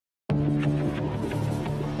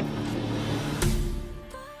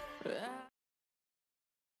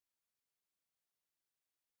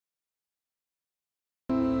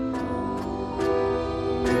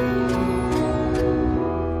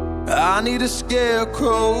I need a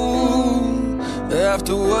scarecrow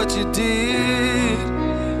after what you did,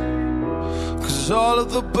 'cause all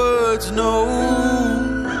of the birds know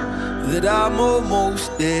that I'm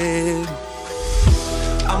almost dead.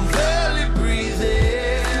 I'm barely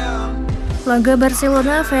breathing. Laga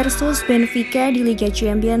Barcelona versus Benfica di Liga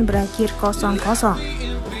Champions berakhir 0-0.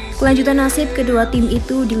 Kelanjutan nasib kedua tim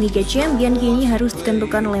itu di Liga Champions kini harus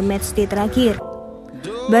ditentukan oleh matchday terakhir.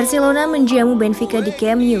 Barcelona menjamu Benfica di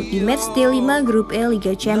Camp Nou di matchday 5 grup E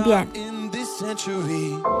Liga Champions.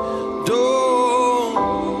 Don't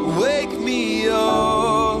wake me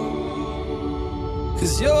up,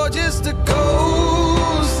 'cause you're just a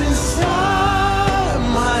ghost inside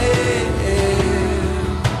my head.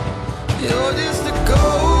 You're just a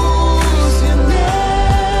ghost, you're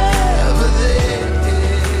never there.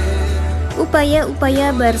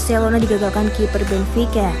 Upaya-upaya Barcelona digagalkan kiper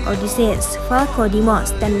Benfica, Odysseus,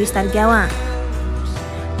 Valkodimos, dan Mister Gawang.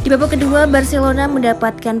 Di babak kedua, Barcelona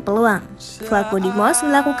mendapatkan peluang. Valkodimos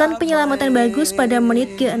melakukan penyelamatan bagus pada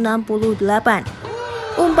menit ke-68.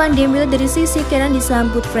 Umpan Dembele dari sisi kanan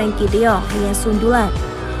disambut Frenkie de Jong dengan sundulan.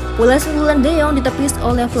 Bola sundulan de Jong ditepis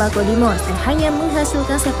oleh Valkodimos yang hanya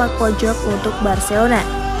menghasilkan sepak pojok untuk Barcelona.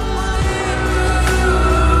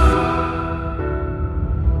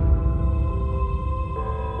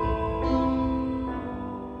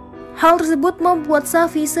 Hal tersebut membuat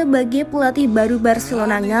Xavi sebagai pelatih baru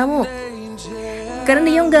Barcelona ngamuk, karena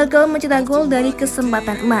De Jong gagal mencetak gol dari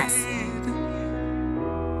kesempatan emas.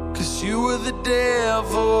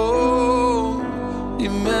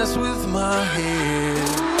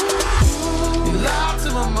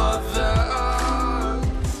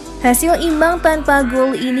 Hasil imbang tanpa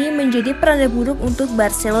gol ini menjadi peranda buruk untuk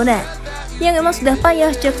Barcelona, yang memang sudah payah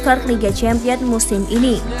sejak start Liga Champions musim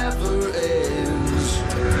ini.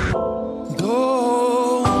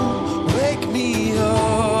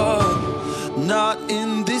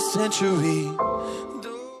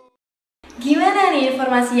 Gimana nih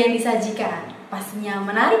informasi yang disajikan? Pastinya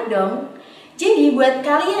menarik dong. Jadi buat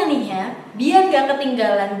kalian nih ya, biar gak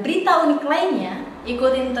ketinggalan berita unik lainnya,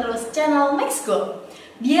 ikutin terus channel Maxgo,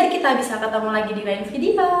 biar kita bisa ketemu lagi di lain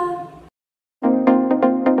video.